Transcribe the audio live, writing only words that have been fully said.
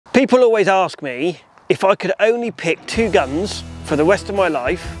People always ask me, if I could only pick 2 guns for the rest of my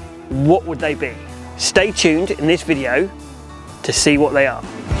life, what would they be? Stay tuned in this video to see what they are.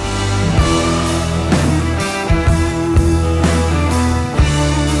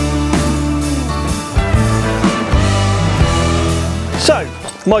 So,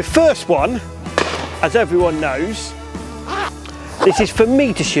 my first one, as everyone knows, this is for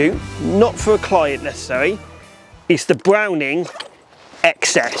me to shoot, not for a client necessarily, is the Browning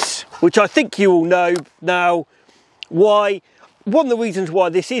XS, which I think you all know now why. One of the reasons why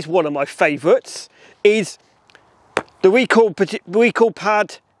this is one of my favourites is the recoil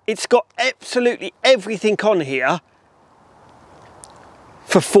pad. It's got absolutely everything on here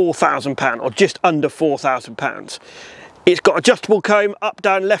for £4,000 or just under £4,000. It's got adjustable comb, up,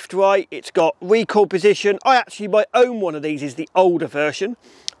 down, left, right. It's got recoil position. I actually own one of these, is the older version.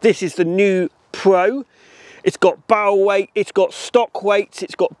 This is the new Pro. It's got barrel weight, it's got stock weights,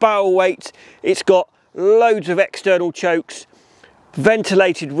 it's got barrel weights, it's got loads of external chokes,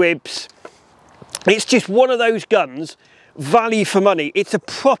 ventilated ribs. It's just one of those guns, value for money. It's a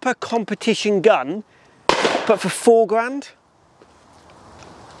proper competition gun, but for £4 grand.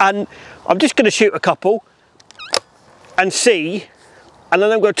 And I'm just going to shoot a couple and see, and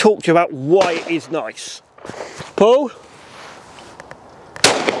then I'm going to talk to you about why it is nice. Pull.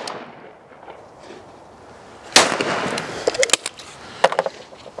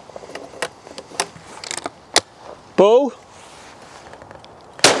 Pull.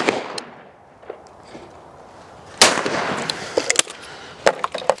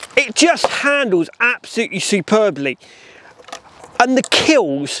 It just handles absolutely superbly, and the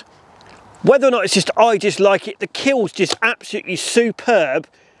kills, whether or not it's just I just like it, the kill's just absolutely superb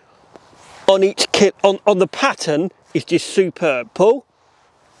on each kill. On the pattern is just superb. Pull.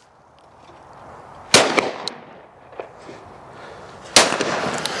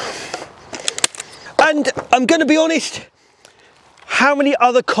 And I'm going to be honest, how many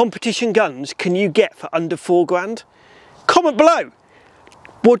other competition guns can you get for under £4 grand? Comment below.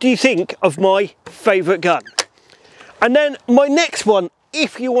 What do you think of my favourite gun? And then my next one,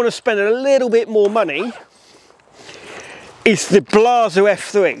 if you want to spend a little bit more money, is the Blaser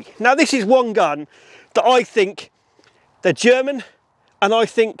F3. Now this is one gun that I think, they're German, and I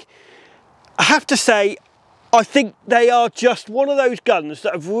have to say, I think they are just one of those guns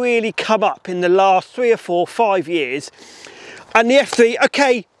that have really come up in the last 3 or 4, 5 years. And the F3,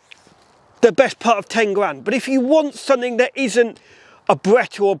 okay, the best part of 10 grand. But if you want something that isn't a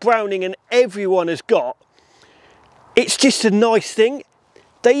Brett or a Browning and everyone has got, it's just a nice thing.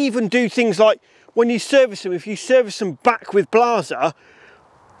 They even do things like, when you service them, if you service them back with Blaser,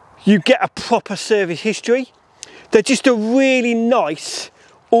 you get a proper service history. They're just a really nice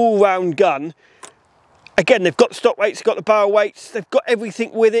all-round gun. Again, they've got the stock weights, they've got the barrel weights, they've got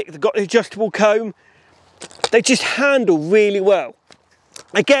everything with it, they've got the adjustable comb. They just handle really well.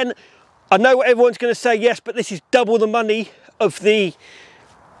 Again, I know what everyone's going to say, yes, but this is double the money of the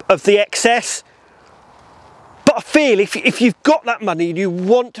XS. But I feel if you've got that money and you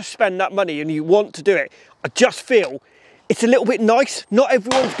want to spend that money and you want to do it, I just feel it's a little bit nice. Not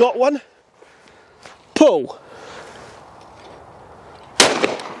everyone's got one. Pull.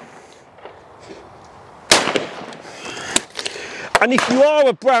 And if you are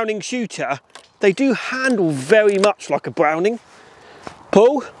a Browning shooter, they do handle very much like a Browning.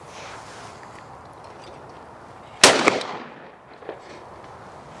 Pull.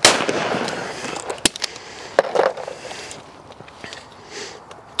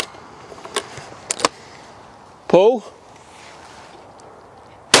 Pull.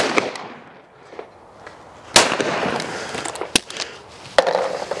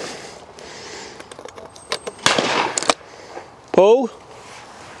 Pull.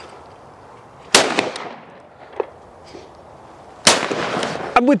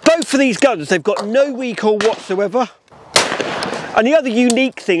 And with both of these guns, they've got no recoil whatsoever. And the other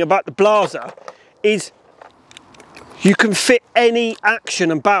unique thing about the Blaser is you can fit any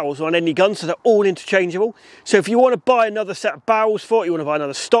action and barrels on any gun, so they're all interchangeable. So if you want to buy another set of barrels for it, you want to buy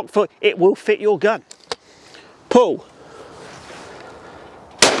another stock for it, it will fit your gun. Pull.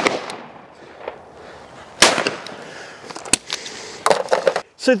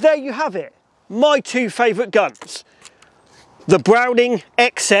 So there you have it, my 2 favourite guns, the Browning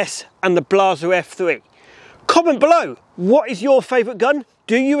XS and the Blaser F3. Comment below, what is your favourite gun?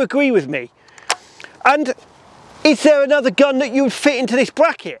 Do you agree with me? And is there another gun that you would fit into this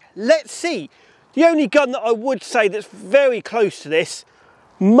bracket? Let's see. The only gun that I would say that's very close to this,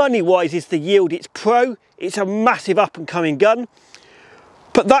 money-wise, is the Yield. It's Pro. It's a massive up-and-coming gun.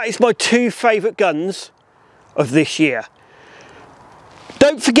 But that is my 2 favourite guns of this year.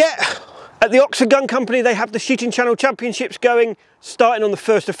 Don't forget, at the Oxford Gun Company, they have the Shooting Channel Championships going, starting on the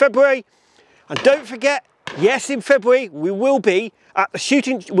 1st of February. And don't forget, yes, in February we will be at the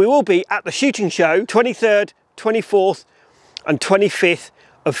shooting show, 23rd, 24th, and 25th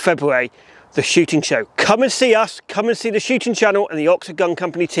of February. The shooting show. Come and see us. Come and see the Shooting Channel and the Oxford Gun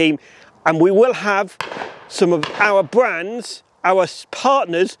Company team, and we will have some of our brands, our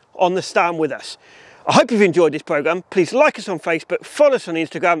partners, on the stand with us. I hope you've enjoyed this programme. Please like us on Facebook, follow us on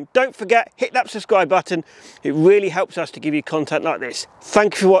Instagram. Don't forget, hit that subscribe button. It really helps us to give you content like this.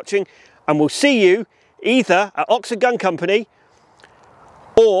 Thank you for watching, and we'll see you either at Oxford Gun Company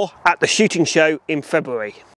or at the shooting show in February.